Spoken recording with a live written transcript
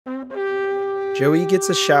Joey gets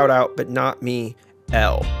a shout out, but not me,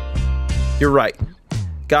 L. You're right.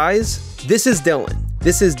 Guys, this is Dylan.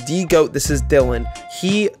 This is D-Goat, this is Dylan.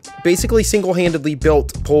 He basically single-handedly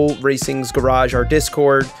built Pole Racing's garage, our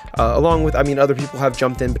Discord, along with, other people have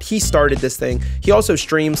jumped in, but he started this thing. He also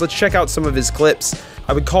streams. Let's check out some of his clips.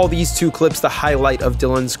 I would call these two clips the highlight of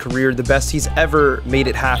Dylan's career, the best he's ever made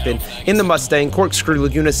it happen. In the Mustang, Corkscrew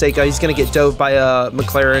Laguna Seca, he's gonna get dove by a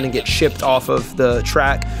McLaren and get shipped off of the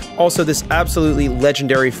track. Also, this absolutely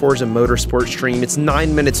legendary Forza Motorsport stream. It's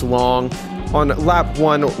 9 minutes long. On lap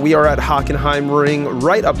 1, we are at Hockenheimring,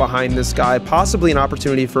 right up behind this guy, possibly an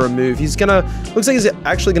opportunity for a move. Looks like he's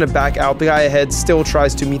actually gonna back out. The guy ahead still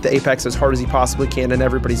tries to meet the apex as hard as he possibly can, and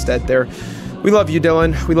everybody's dead there. We love you,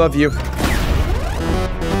 Dylan. We love you.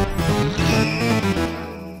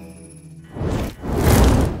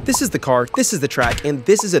 This is the car, this is the track, and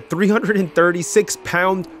this is a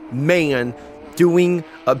 336-pound man doing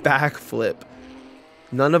a backflip.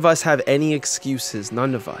 None of us have any excuses,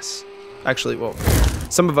 none of us. Actually, well,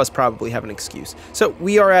 some of us probably have an excuse. So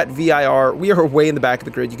we are at VIR. We are way in the back of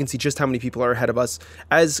the grid. You can see just how many people are ahead of us.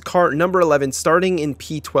 As car number 11, starting in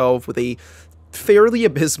P12 with a fairly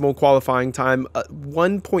abysmal qualifying time,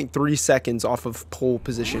 1.3 seconds off of pole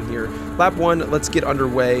position here. Lap 1, let's get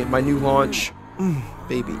underway. My new launch,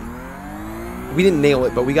 baby. We didn't nail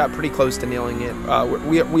it, but we got pretty close to nailing it.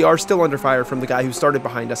 We are still under fire from the guy who started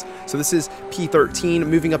behind us. So this is P13,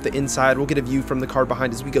 moving up the inside. We'll get a view from the car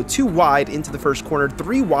behind us. We go 2 wide into the first corner,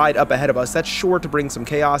 3 wide up ahead of us. That's sure to bring some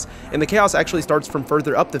chaos, and the chaos actually starts from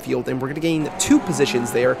further up the field, and we're going to gain 2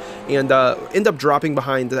 positions there and end up dropping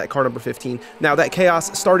behind that car number 15. Now, that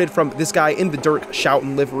chaos started from this guy in the dirt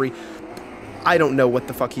shouting livery. I don't know what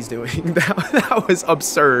the fuck he's doing. That was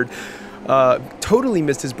absurd. Totally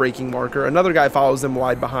missed his braking marker. Another guy follows them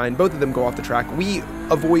wide behind. Both of them go off the track. We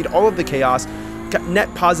avoid all of the chaos.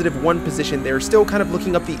 Net positive 1 position there. Still kind of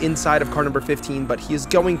looking up the inside of car number 15, but he is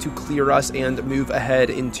going to clear us and move ahead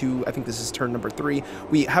into, I think this is turn number 3.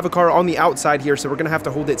 We have a car on the outside here, so we're going to have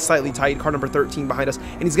to hold it slightly tight. Car number 13 behind us,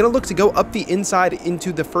 and he's going to look to go up the inside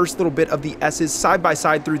into the first little bit of the S's, side by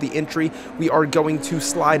side through the entry. We are going to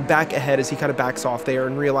slide back ahead as he kind of backs off there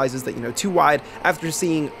and realizes that, 2 wide after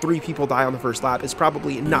seeing 3 people die on the first lap is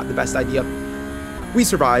probably not the best idea. We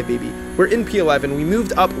survive, baby. We're in P11. We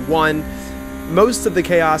moved up 1. Most of the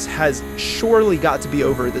chaos has surely got to be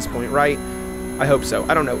over at this point, right? I hope so.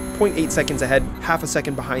 I don't know. 0.8 seconds ahead, half a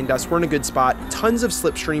second behind us. We're in a good spot. Tons of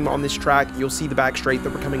slipstream on this track. You'll see the back straight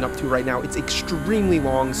that we're coming up to right now. It's extremely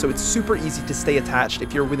long, so it's super easy to stay attached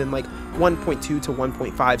if you're within like 1.2 to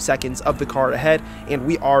 1.5 seconds of the car ahead, and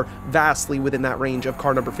we are vastly within that range of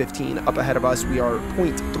car number 15 up ahead of us. We are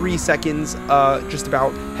 0.3 seconds just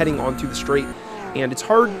about heading onto the straight. And it's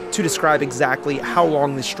hard to describe exactly how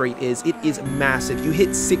long this straight is. It is massive. You hit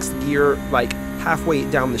 6th gear like halfway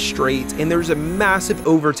down the straight, and there's a massive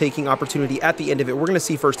overtaking opportunity at the end of it. We're going to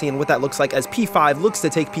see firsthand what that looks like as P5 looks to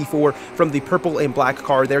take P4 from the purple and black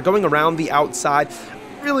car. They're going around the outside.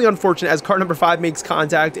 Really unfortunate as car number 5 makes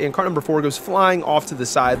contact and car number 4 goes flying off to the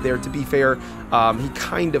side there. To be fair, he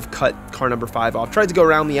kind of cut car number 5 off. Tried to go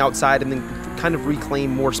around the outside and then kind of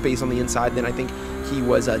reclaim more space on the inside than I think he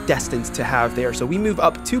was destined to have there. So we move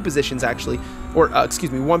up 2 positions actually, or excuse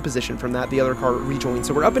me, 1 position from that. The other car rejoined.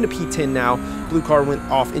 So we're up into P10 now. Blue car went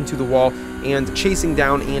off into the wall and chasing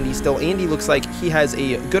down Andy still. Andy looks like he has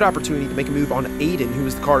a good opportunity to make a move on Aiden, who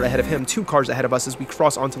is the car ahead of him. 2 cars ahead of us as we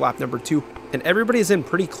cross onto lap number 2. And everybody is in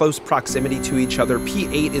pretty close proximity to each other.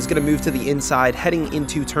 P8 is going to move to the inside, heading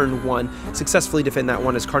into turn 1. Successfully defend that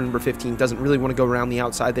one as car number 15 doesn't really want to go around the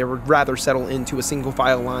outside. They would rather settle into a single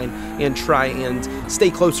file line and try and stay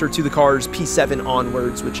closer to the cars P7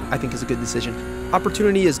 onwards, which I think is a good decision.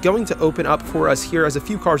 Opportunity is going to open up for us here as a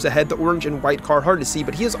few cars ahead. The orange and white car, hard to see,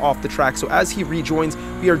 but he is off the track. So as he rejoins,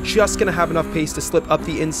 we are just going to have enough pace to slip up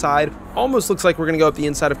the inside. Almost looks like we're going to go up the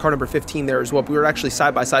inside of car number 15 there as well. But we were actually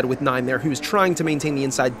side by side with 9 there, who's trying to maintain the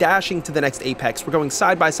inside, dashing to the next apex. We're going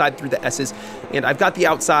side by side through the S's, and I've got the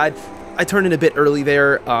outside. I turned in a bit early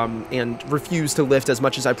there and refused to lift as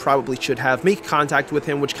much as I probably should have. Make contact with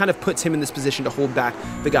him, which kind of puts him in this position to hold back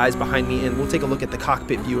the guys behind me, and we'll take a look at the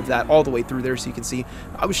cockpit view of that all the way through there so you can see.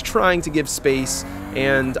 I was trying to give space,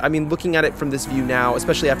 and I mean, looking at it from this view now,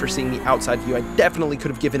 especially after seeing the outside view, I definitely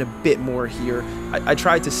could have given a bit more here. I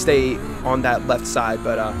tried to stay on that left side,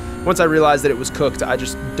 but once I realized that it was cooked, I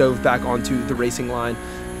just dove back onto the racing line.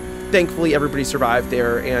 thankfully everybody survived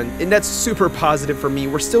there, and that's super positive for me.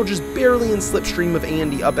 We're still just barely in slipstream of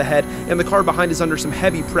Andy up ahead, and the car behind is under some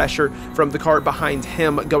heavy pressure from the car behind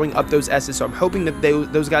him going up those S's, so I'm hoping that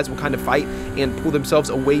those guys will kind of fight and pull themselves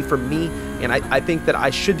away from me, and I think that I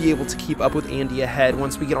should be able to keep up with Andy ahead.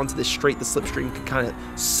 Once we get onto this straight, the slipstream could kind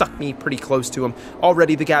of suck me pretty close to him.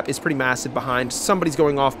 Already the gap is pretty massive behind. Somebody's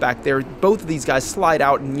going off back there. Both of these guys slide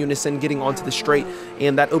out in unison, getting onto the straight,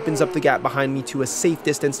 and that opens up the gap behind me to a safe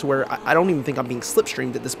distance to where I don't even think I'm being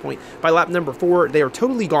slipstreamed at this point. By lap number 4, they are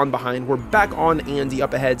totally gone behind. We're back on Andy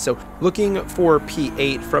up ahead, so looking for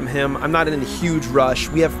P8 from him. I'm not in a huge rush.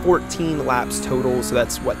 We have 14 laps total, so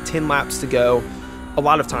that's, what, 10 laps to go. A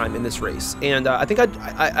lot of time in this race, and I think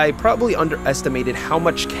I probably underestimated how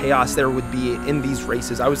much chaos there would be in these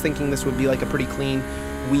races. I was thinking this would be like a pretty clean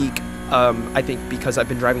week, I think because I've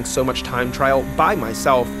been driving so much time trial by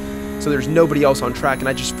myself, so there's nobody else on track, and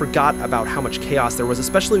I just forgot about how much chaos there was,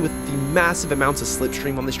 especially with the massive amounts of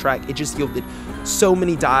slipstream on this track. It just yielded so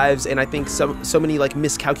many dives, and I think so many like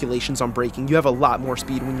miscalculations on braking. You have a lot more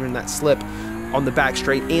speed when you're in that slip on the back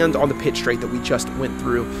straight and on the pit straight that we just went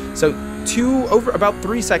through. So over about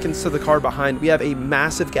 3 seconds to the car behind, we have a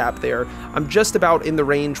massive gap there. I'm just about in the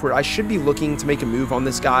range where I should be looking to make a move on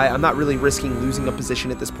this guy. I'm not really risking losing a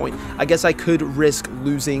position at this point. I guess I could risk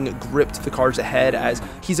losing grip to the cars ahead, as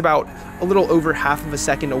he's about a little over half of a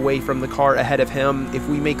second away from the car ahead of him. If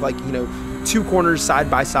we make, like, you know, 2 corners side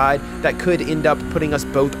by side, that could end up putting us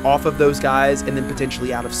both off of those guys and then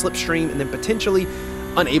potentially out of slipstream and then potentially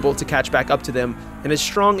unable to catch back up to them. And as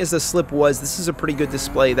strong as the slip was, this is a pretty good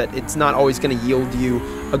display that it's not always going to yield you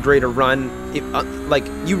a greater run. Like,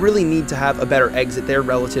 you really need to have a better exit there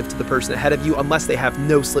relative to the person ahead of you, unless they have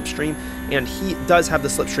no slipstream, and he does have the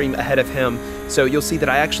slipstream ahead of him. So you'll see that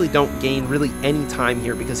I actually don't gain really any time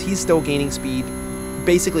here because he's still gaining speed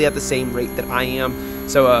basically at the same rate that I am.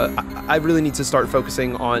 So I really need to start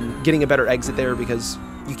focusing on getting a better exit there, because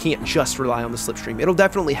you can't just rely on the slipstream. It'll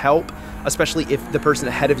definitely help, especially if the person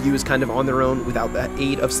ahead of you is kind of on their own without the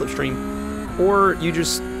aid of slipstream, or you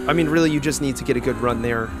just, I mean, really, you just need to get a good run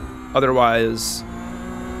there. Otherwise,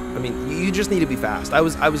 I mean, you just need to be fast. I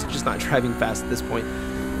was just not driving fast at this point.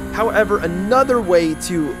 However, another way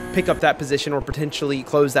to pick up that position or potentially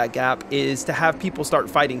close that gap is to have people start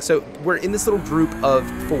fighting. So we're in this little group of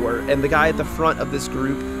 4, and the guy at the front of this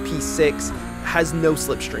group, P6, has no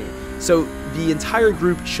slipstream. So the entire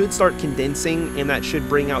group should start condensing, and that should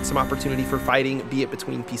bring out some opportunity for fighting, be it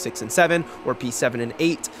between P6 and 7 or P7 and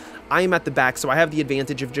 8. I am at the back, so I have the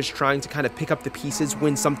advantage of just trying to kind of pick up the pieces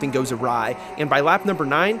when something goes awry. And by lap number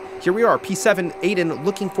 9, here we are, P7 Aiden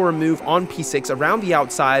looking for a move on P6 around the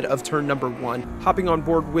outside of turn number 1. Hopping on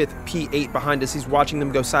board with P8 behind us, he's watching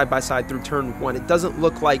them go side by side through turn 1. It doesn't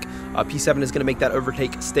look like P7 is going to make that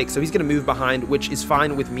overtake stick, so he's going to move behind, which is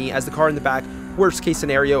fine with me. As the car in the back, worst case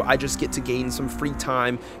scenario, I just get to gain some free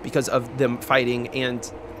time because of them fighting, and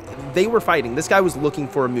they were fighting. This guy was looking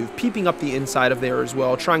for a move, peeping up the inside of there as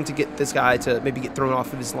well, trying to get this guy to maybe get thrown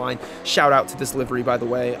off of his line. Shout out to this livery, by the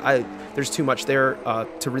way. There's too much there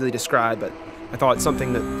to really describe, but I thought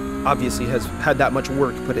something that obviously has had that much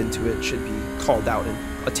work put into it should be called out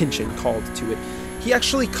and attention called to it. He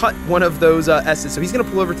actually cut one of those S's, so he's going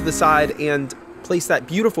to pull over to the side and place that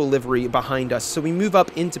beautiful livery behind us. So we move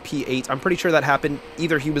up into P8. I'm pretty sure that happened.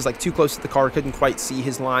 Either he was like too close to the car, couldn't quite see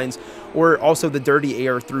his lines, or also the dirty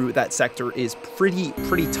air through that sector is pretty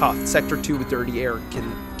tough. Sector 2 with dirty air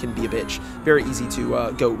can be a bitch. Very easy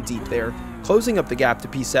to go deep there. Closing up the gap to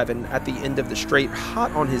P7 at the end of the straight,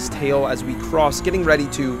 hot on his tail as we cross, getting ready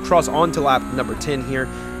to cross onto lap number 10 here.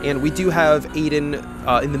 And we do have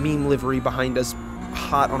Aiden in the meme livery behind us,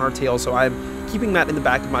 hot on our tail, so I'm keeping that in the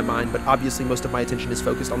back of my mind, but obviously most of my attention is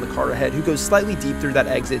focused on the car ahead, who goes slightly deep through that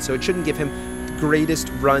exit, so it shouldn't give him the greatest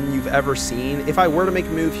run you've ever seen. If I were to make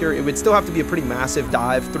a move here, it would still have to be a pretty massive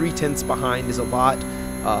dive. 3/10 behind is a lot,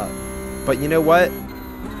 but you know what?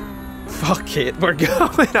 Fuck it, we're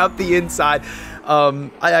going up the inside. I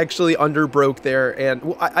actually underbroke there, and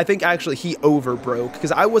well, I think actually he overbroke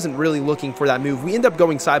because I wasn't really looking for that move. We end up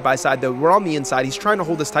going side by side though. We're on the inside. He's trying to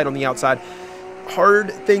hold us tight on the outside.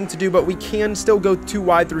 Hard thing to do, but we can still go too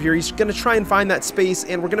wide through here. He's going to try and find that space,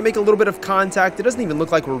 and we're going to make a little bit of contact. It doesn't even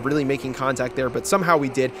look like we're really making contact there, but somehow we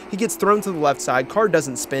did. He gets thrown to the left side. Car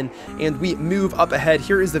doesn't spin, and we move up ahead.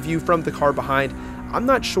 Here is the view from the car behind. I'm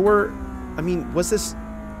not sure. I mean, was this...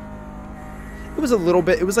 It was a little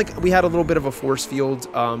bit... It was like we had a little bit of a force field.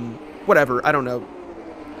 Whatever. I don't know.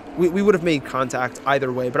 We would have made contact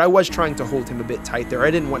either way, but I was trying to hold him a bit tight there.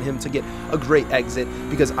 I didn't want him to get a great exit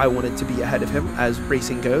because I wanted to be ahead of him as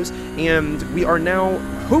racing goes. And we are now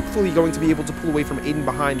hopefully going to be able to pull away from Aiden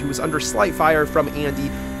behind, who was under slight fire from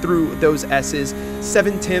Andy. through those S's.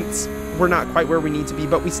 7/10ths, we're not quite where we need to be,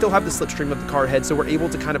 but we still have the slipstream of the car ahead, so we're able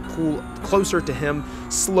to kind of pull closer to him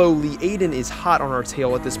slowly. Aiden is hot on our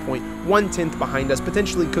tail at this point, 1/10 behind us,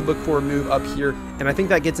 potentially could look for a move up here, and I think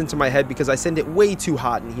that gets into my head because I send it way too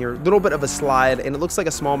hot in here. Little bit of a slide, and it looks like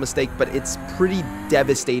a small mistake, but it's pretty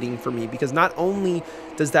devastating for me because not only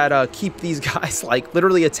does that keep these guys like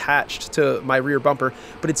literally attached to my rear bumper,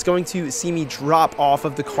 but it's going to see me drop off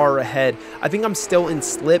of the car ahead. I think I'm still in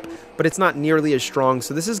slip, but it's not nearly as strong,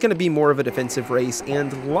 so this is going to be more of a defensive race,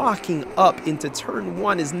 and locking up into turn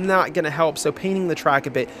 1 is not going to help, so painting the track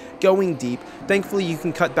a bit, going deep. Thankfully, you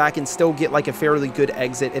can cut back and still get like a fairly good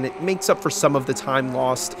exit, and it makes up for some of the time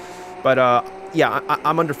lost, but yeah,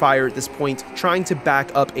 I'm under fire at this point, trying to back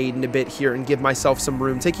up Aiden a bit here and give myself some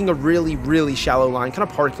room, taking a really, really shallow line, kind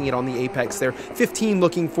of parking it on the apex there. 15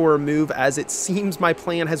 looking for a move, as it seems my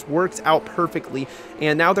plan has worked out perfectly,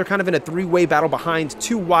 and now they're kind of in a three-way battle behind,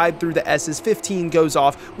 too wide through the S's. 15 goes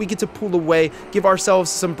off, we get to pull away, give ourselves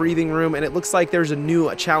some breathing room, and it looks like there's a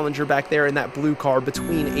new challenger back there in that blue car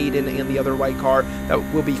between Aiden and the other white car. That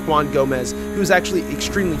will be Juan Gomez, who's actually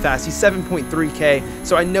extremely fast. He's 7.3K,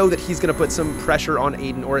 so I know that he's going to put some pressure on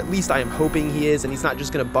Aiden, or at least I am hoping he is, and he's not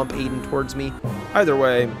just going to bump Aiden towards me. Either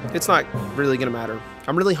way, it's not really going to matter.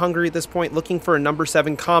 I'm really hungry at this point, looking for a number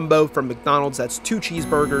 7 combo from McDonald's. That's 2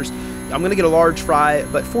 cheeseburgers. I'm going to get a large fry,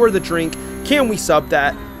 but for the drink, can we sub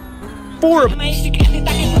that for a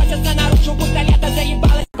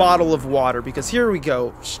bottle of water? Because here we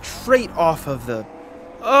go, straight off of the,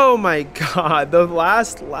 oh my god, the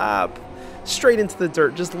last lap. Straight into the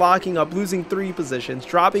dirt, just locking up, losing 3 positions,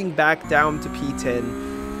 dropping back down to P10.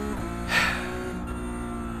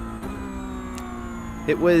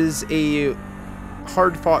 It was a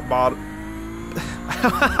hard-fought battle.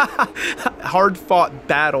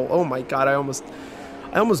 Oh my god, I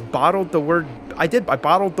almost bottled the word. I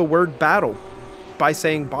bottled the word battle by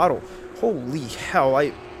saying bottle. Holy hell,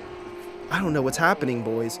 I don't know what's happening,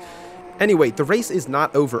 boys. Anyway, the race is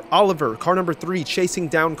not over. Oliver, car number 3, chasing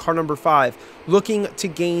down car number 5, looking to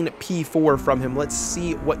gain P4 from him. Let's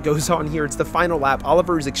see what goes on here. It's the final lap.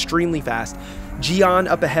 Oliver is extremely fast. Gian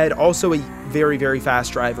up ahead, also a very, very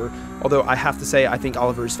fast driver. Although I have to say, I think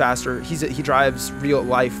Oliver is faster. He drives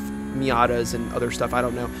real-life Miatas and other stuff. I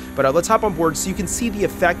don't know. But let's hop on board so you can see the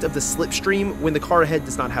effect of the slipstream when the car ahead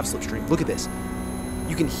does not have slipstream. Look at this.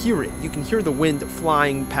 You can hear it. You can hear the wind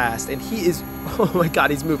flying past, and he is, oh my god,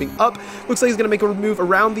 he's moving up. Looks like he's going to make a move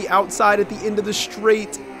around the outside at the end of the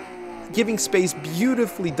straight, giving space.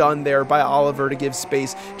 Beautifully done there by Oliver to give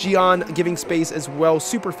space. Gian giving space as well.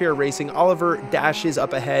 Super fair racing. Oliver dashes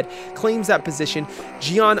up ahead, claims that position.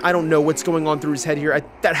 Gian, I don't know what's going on through his head here.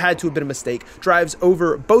 That had to have been a mistake. Drives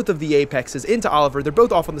over both of the apexes into Oliver. They're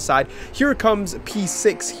both off on the side. Here comes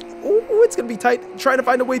P6. Oh, it's going to be tight, trying to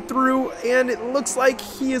find a way through, and it looks like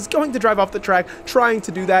he is going to drive off the track, trying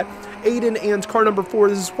to do that. Aiden and car number 4,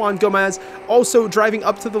 this is Juan Gomez, also driving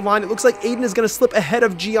up to the line. It looks like Aiden is going to slip ahead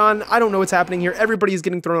of Gian. I don't know what's happening here. Everybody is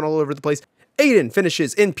getting thrown all over the place. Aiden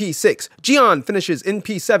finishes in P6, Gian finishes in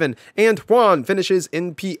P7, and Juan finishes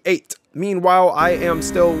in P8. Meanwhile, I am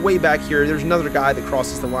still way back here. There's another guy that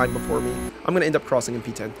crosses the line before me. I'm going to end up crossing in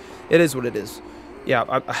P10. It is what it is.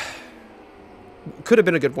 Yeah, could have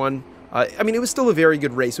been a good one. I mean, it was still a very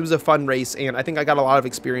good race. It was a fun race, and I think I got a lot of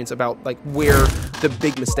experience about like where the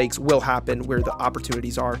big mistakes will happen, where the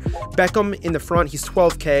opportunities are. Beckham in the front, he's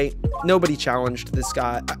 12K. Nobody challenged this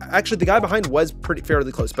guy. Actually, the guy behind was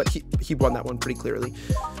fairly close, but he won that one pretty clearly.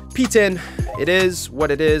 P10, it is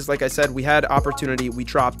what it is. Like I said, we had opportunity, we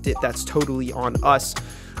dropped it. That's totally on us.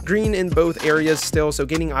 Green in both areas still, so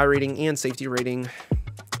gaining iRating and safety rating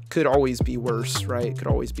could always be worse, right? Could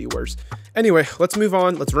always be worse. Anyway, let's move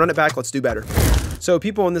on. Let's run it back. Let's do better. So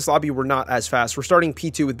people in this lobby were not as fast. We're starting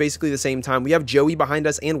P2 with basically the same time. We have Joey behind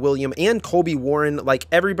us and William and Colby Warren. Like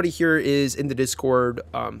everybody here is in the Discord.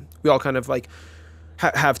 We all kind of like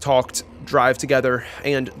have talked, drive together,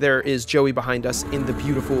 and there is Joey behind us in the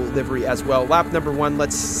beautiful livery as well. Lap number 1.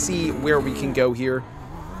 Let's see where we can go here.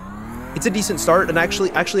 It's a decent start, and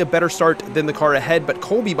actually a better start than the car ahead, but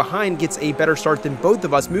Colby behind gets a better start than both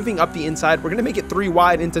of us. Moving up the inside, we're going to make it 3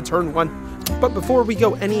 wide into turn 1. But before we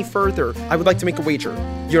go any further, I would like to make a wager.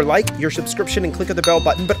 Your like, your subscription, and click of the bell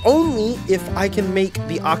button, but only if I can make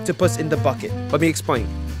the octopus in the bucket. Let me explain.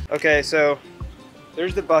 Okay, so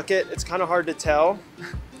there's the bucket. It's kind of hard to tell,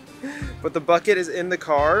 but the bucket is in the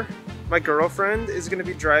car. My girlfriend is going to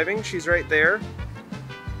be driving. She's right there.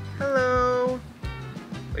 Hello.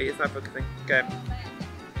 Wait, it's not focusing. Okay.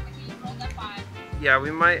 Yeah,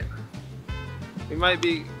 we might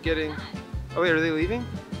be getting. Oh wait, are they leaving?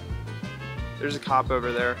 There's a cop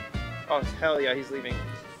over there. Oh hell yeah, he's leaving.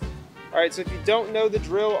 All right, so if you don't know the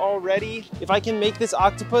drill already, if I can make this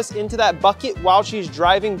octopus into that bucket while she's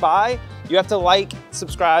driving by, you have to like,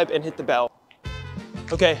 subscribe, and hit the bell.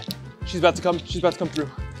 Okay, she's about to come through.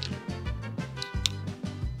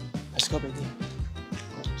 Let's go, baby.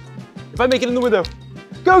 If I make it in the window,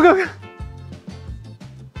 go, go, go.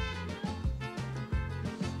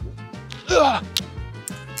 Ugh.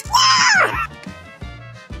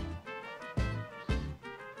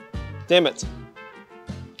 Damn it.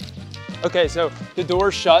 Okay, so the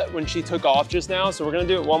door shut when she took off just now, so we're gonna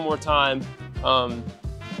do it one more time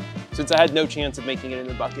since I had no chance of making it in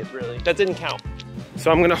the bucket, really. That didn't count.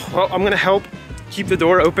 So I'm gonna help keep the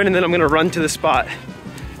door open, and then I'm gonna run to the spot.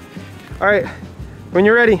 All right, when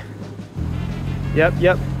you're ready. Yep,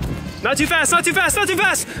 yep. Not too fast, not too fast, not too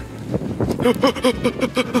fast!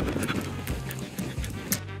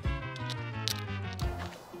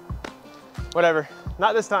 Whatever,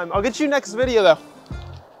 not this time. I'll get you next video though.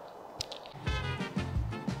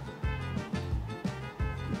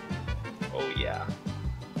 Oh yeah,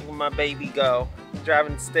 look at my baby go.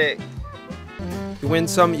 Driving stick. You win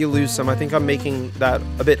some, you lose some. I think I'm making that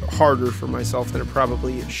a bit harder for myself than it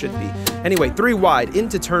probably should be. Anyway, 3 wide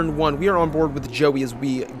into turn 1. We are on board with Joey as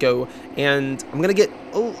we go, and I'm gonna get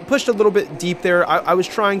pushed a little bit deep there. I was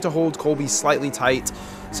trying to hold Colby slightly tight,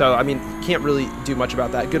 so I mean, can't really do much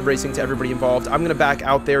about that. Good racing to everybody involved. I'm gonna back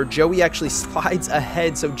out there. Joey actually slides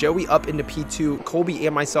ahead, so Joey up into P2. Colby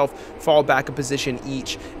and myself fall back a position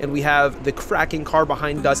each, and we have the cracking car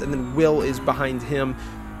behind us, and then Will is behind him.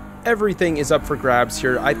 Everything is up for grabs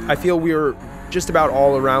here. I feel we're just about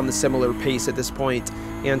all around the similar pace at this point.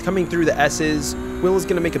 And coming through the S's, Will is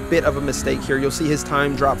going to make a bit of a mistake here. You'll see his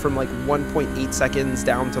time drop from like 1.8 seconds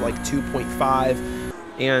down to like 2.5.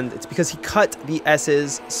 And it's because he cut the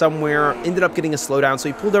S's somewhere, ended up getting a slowdown. So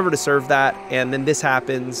he pulled over to serve that. And then this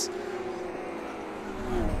happens.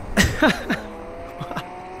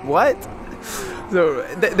 What? So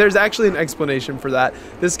there's actually an explanation for that.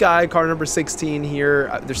 This guy, car number 16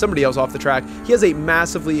 here, there's somebody else off the track. He has a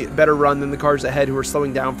massively better run than the cars ahead who are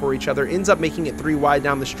slowing down for each other. Ends up making it 3 wide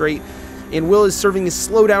down the straight. And Will is serving his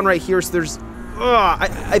slowdown right here. So there's,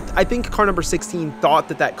 I think car number 16 thought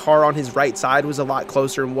that that car on his right side was a lot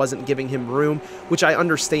closer and wasn't giving him room, which I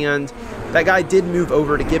understand. That guy did move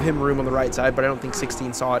over to give him room on the right side, but I don't think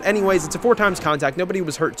 16 saw it. Anyways, it's a 4 times contact. Nobody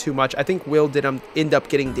was hurt too much. I think Will did end up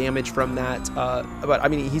getting damage from that, but I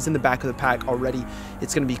mean, he's in the back of the pack already.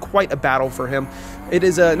 It's going to be quite a battle for him. It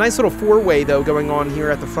is a nice little 4-way, though, going on here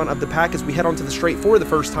at the front of the pack as we head onto the straight for the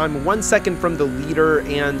first time. 1 second from the leader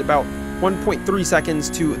and about 1.3 seconds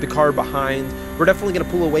to the car behind. We're definitely going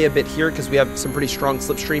to pull away a bit here because we have some pretty strong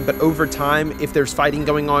slipstream, but over time, if there's fighting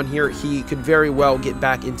going on here, he could very well get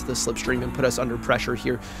back into the slipstream and put us under pressure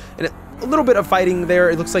here. And a little bit of fighting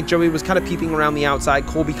there. It looks like Joey was kind of peeping around the outside,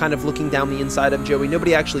 Colby kind of looking down the inside of Joey.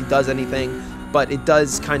 Nobody actually does anything, but it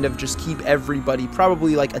does kind of just keep everybody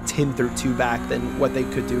probably like a tenth or 2 back than what they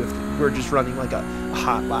could do if we were just running like a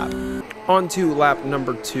hot lap. On to lap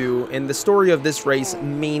number 2, and the story of this race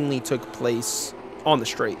mainly took place on the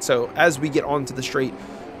straight. So as we get onto the straight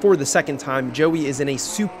for the second time, Joey is in a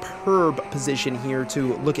superb position here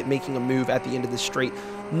to look at making a move at the end of the straight.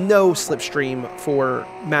 No slipstream for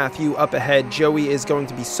Matthew up ahead. Joey is going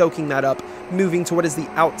to be soaking that up, moving to what is the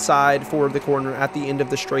outside for the corner at the end of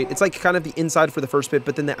the straight. It's like kind of the inside for the first bit,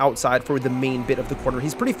 but then the outside for the main bit of the corner.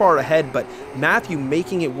 He's pretty far ahead, but Matthew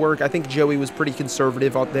making it work. I think Joey was pretty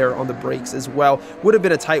conservative out there on the brakes as well. Would have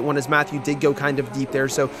been a tight one as Matthew did go kind of deep there,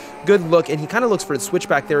 so good look, and he kind of looks for the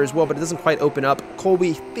switchback there as well, but it doesn't quite open up.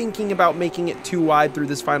 Colby thinking about making it 2 wide through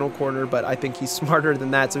this final corner, but I think he's smarter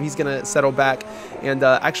than that, so he's going to settle back and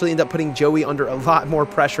actually end up putting Joey under a lot more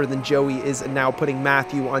pressure than Joey is now putting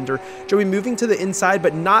Matthew under. Joey moving to the inside,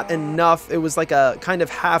 but not enough. It was like a kind of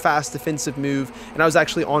half-assed defensive move, and I was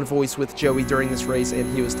actually on voice with Joey during this race,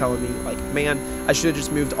 and he was telling me, like, man, I should have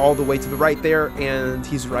just moved all the way to the right there, and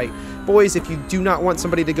he's right. Boys, if you do not want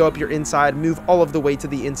somebody to go up your inside, move all of the way to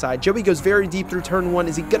the inside. Joey goes very deep through turn 1.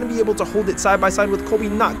 Is he going to be able to hold it side by side with Colby?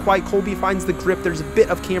 Not quite. Colby finds the grip. There's a bit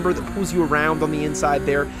of camber that pulls you around on the inside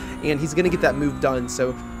there, and he's going to get that move done.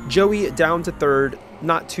 So Joey down to 3rd.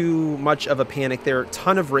 Not too much of a panic there.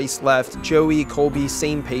 Ton of race left. Joey, Colby,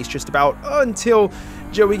 same pace just about until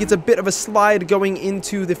Joey gets a bit of a slide going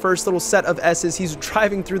into the first little set of S's. He's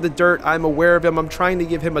driving through the dirt. I'm aware of him. I'm trying to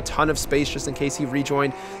give him a ton of space just in case he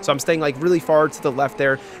rejoined. So I'm staying like really far to the left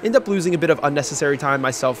there. End up losing a bit of unnecessary time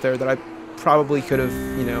myself there that I probably could have,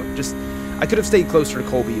 you know, I could have stayed closer to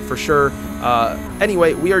Colby for sure.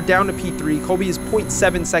 Anyway, we are down to P3. Colby is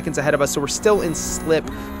 0.7 seconds ahead of us, so we're still in slip.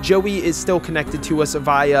 Joey is still connected to us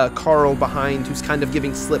via Carl behind, who's kind of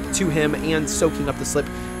giving slip to him and soaking up the slip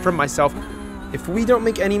from myself. If we don't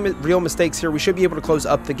make any real mistakes here, we should be able to close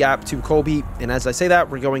up the gap to Colby. And as I say that,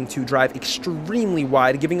 we're going to drive extremely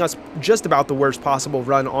wide, giving us just about the worst possible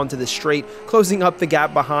run onto the straight, closing up the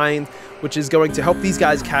gap behind, which is going to help these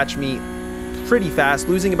guys catch me pretty fast,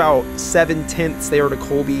 losing about 7/10 there to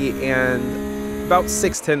Colby and about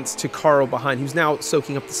 6/10 to Carl behind, who's now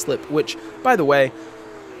soaking up the slip, which, by the way,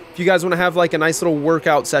 if you guys want to have like a nice little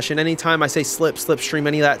workout session, anytime I say slipstream,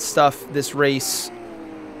 any of that stuff this race,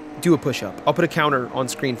 do a push-up. I'll put a counter on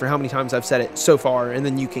screen for how many times I've said it so far, and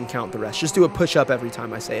then you can count the rest. Just do a push-up every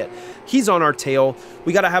time I say it. He's on our tail.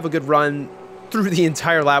 We got to have a good run through the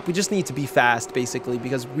entire lap. We just need to be fast, basically,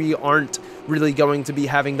 because we aren't really going to be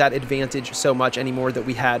having that advantage so much anymore that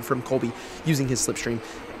we had from Colby using his slipstream.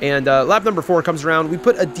 And lap number 4 comes around. We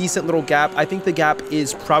put a decent little gap. I think the gap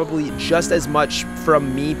is probably just as much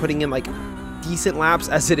from me putting in like decent laps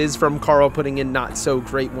as it is from Carl putting in not so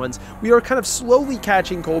great ones. We are kind of slowly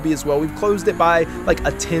catching Colby as well. We've closed it by like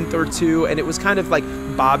a 10th or 2, and it was kind of like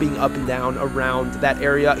bobbing up and down around that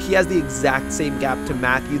area. He has the exact same gap to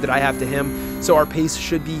Matthew that I have to him, so our pace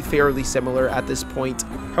should be fairly similar at this point.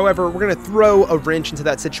 However, we're going to throw a wrench into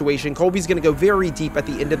that situation. Colby's going to go very deep at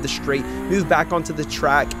the end of the straight, move back onto the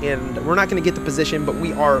track, and we're not going to get the position, but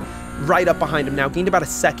we are right up behind him now, gained about a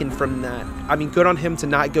second from that. I mean, good on him to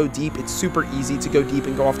not go deep. It's super easy to go deep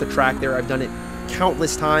and go off the track there. I've done it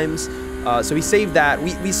countless times. So he saved that.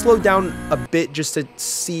 We slowed down a bit just to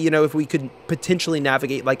see, you know, if we could potentially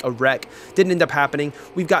navigate like a wreck. Didn't end up happening.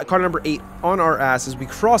 We've got car number 8 on our ass as we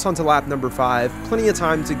cross onto lap number 5. Plenty of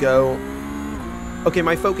time to go. Okay,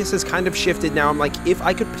 my focus has kind of shifted now. I'm like, if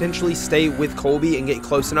I could potentially stay with Colby and get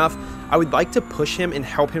close enough, I would like to push him and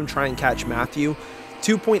help him try and catch Matthew.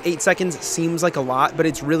 2.8 seconds seems like a lot, but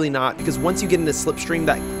it's really not, because once you get into slipstream,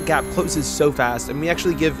 that gap closes so fast, and we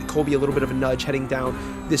actually give Colby a little bit of a nudge heading down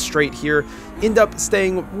this straight here. End up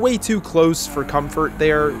staying way too close for comfort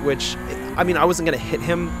there, which, I mean, I wasn't going to hit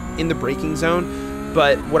him in the braking zone,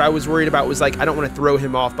 but what I was worried about was, like, I don't want to throw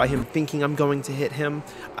him off by him thinking I'm going to hit him.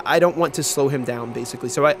 I don't want to slow him down, basically,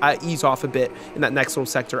 so I ease off a bit in that next little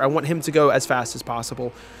sector. I want him to go as fast as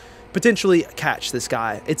possible. Potentially catch this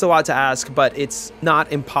guy. It's a lot to ask, but it's not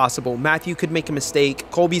impossible. Matthew could make a mistake.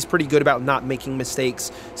 Colby's pretty good about not making mistakes.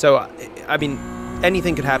 So, I mean,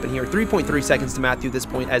 anything could happen here. 3.3 seconds to Matthew at this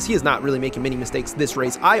point, as he is not really making many mistakes this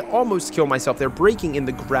race. I almost kill myself there, braking in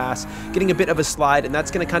the grass, getting a bit of a slide, and that's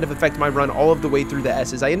going to kind of affect my run all of the way through the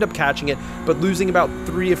S's. I end up catching it, but losing about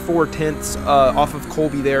 3 or 4 tenths off of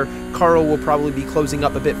Colby there. Carl will probably be closing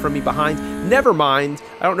up a bit from me behind. Never mind.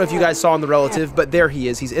 I don't know if you guys saw in the relative, but there he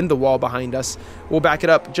is. He's in the wall behind us. We'll back it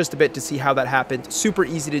up just a bit to see how that happened. Super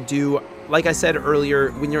easy to do. Like I said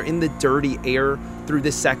earlier, when you're in the dirty air through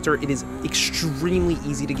this sector, it is extremely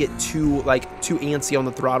easy to get too antsy on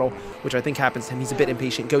the throttle, which I think happens to him. He's a bit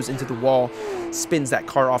impatient, goes into the wall, spins that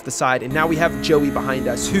car off the side, and now we have Joey behind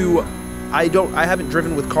us, who I haven't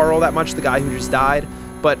driven with Carl that much, the guy who just died,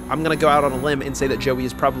 but I'm gonna go out on a limb and say that Joey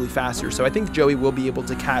is probably faster. So I think Joey will be able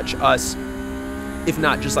to catch us, if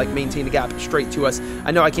not just like maintain a gap straight to us.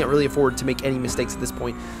 I know I can't really afford to make any mistakes at this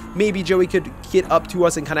point. Maybe Joey could get up to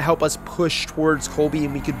us and kind of help us push towards Colby,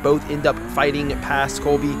 and we could both end up fighting past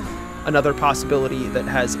Colby. Another possibility that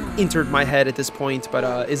has entered my head at this point,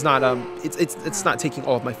 but is not it's not taking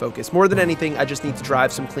all of my focus. More than anything, I just need to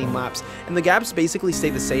drive some clean laps, and the gaps basically stay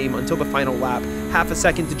the same until the final lap. Half a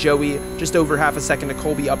second to Joey, just over half a second to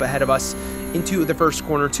Colby up ahead of us into the first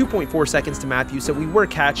corner, 2.4 seconds to Matthew, so we were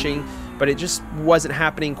catching, but it just wasn't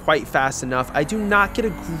happening quite fast enough. I do not get a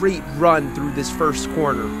great run through this first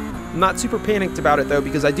corner. I'm not super panicked about it though,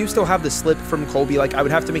 because I do still have the slip from Colby. Like, I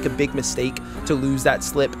would have to make a big mistake to lose that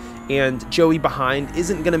slip, and Joey behind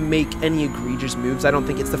isn't going to make any egregious moves. I don't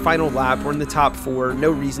think. It's the final lap. We're in the top 4.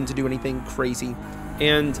 No reason to do anything crazy.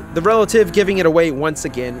 And the relative giving it away once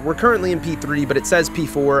again. We're currently in P3, but it says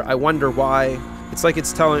P4. I wonder why. It's like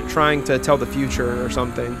it's trying to tell the future or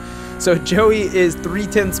something. So Joey is 3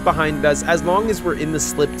 tenths behind us. As long as we're in the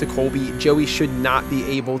slip to Colby, Joey should not be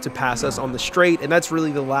able to pass us on the straight, and that's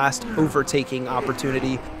really the last overtaking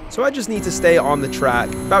opportunity. So I just need to stay on the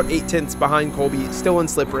track, about 8 tenths behind Colby, still in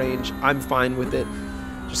slip range. I'm fine with it.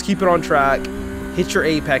 Just keep it on track, hit your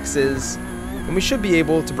apexes, and we should be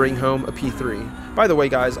able to bring home a P3. By the way,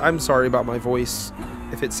 guys, I'm sorry about my voice.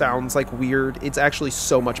 If it sounds like weird, it's actually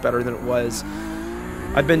so much better than it was.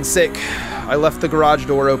 I've been sick. I left the garage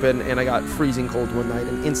door open and I got freezing cold one night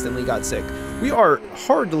and instantly got sick. We are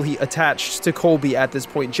hardly attached to Colby at this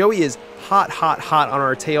point. Joey is hot on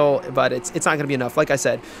our tail, but it's not going to be enough. Like I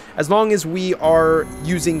said, as long as we are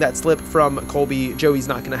using that slip from Colby, Joey's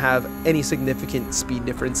not going to have any significant speed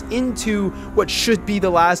difference into what should be the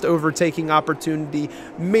last overtaking opportunity,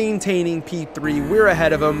 maintaining P3. We're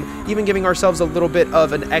ahead of him, even giving ourselves a little bit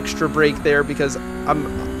of an extra break there because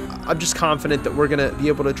I'm just confident that we're going to be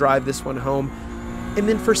able to drive this one home. And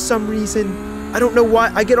then for some reason, I don't know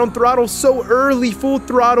why, I get on throttle so early, full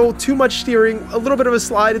throttle, too much steering, a little bit of a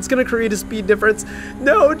slide. It's going to create a speed difference.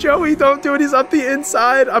 No, Joey, don't do it. He's up the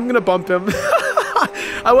inside. I'm going to bump him. Fuck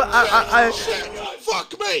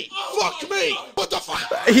me. Fuck me. What the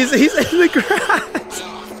fuck? He's in the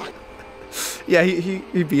grass. Yeah,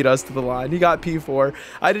 he beat us to the line. He got P4.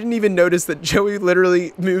 I didn't even notice that Joey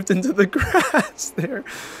literally moved into the grass there.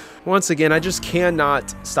 Once again, I just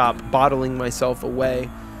cannot stop bottling myself away.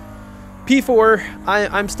 P4,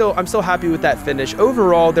 I'm still happy with that finish.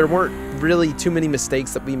 Overall, there weren't really too many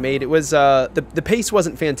mistakes that we made. It was the pace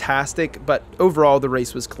wasn't fantastic, but overall the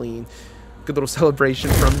race was clean. Good little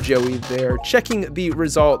celebration from Joey there. Checking the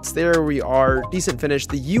results, there we are. Decent finish.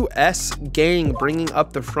 The US gang bringing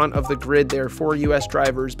up the front of the grid there. 4 US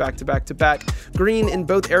drivers back to back to back. Green in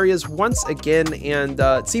both areas once again, and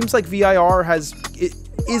it seems like VIR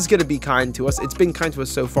is going to be kind to us. It's been kind to us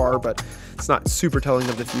so far, but it's not super telling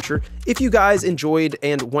of the future. If you guys enjoyed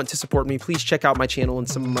and want to support me, please check out my channel and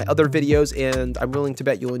some of my other videos, and I'm willing to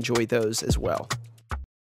bet you'll enjoy those as well.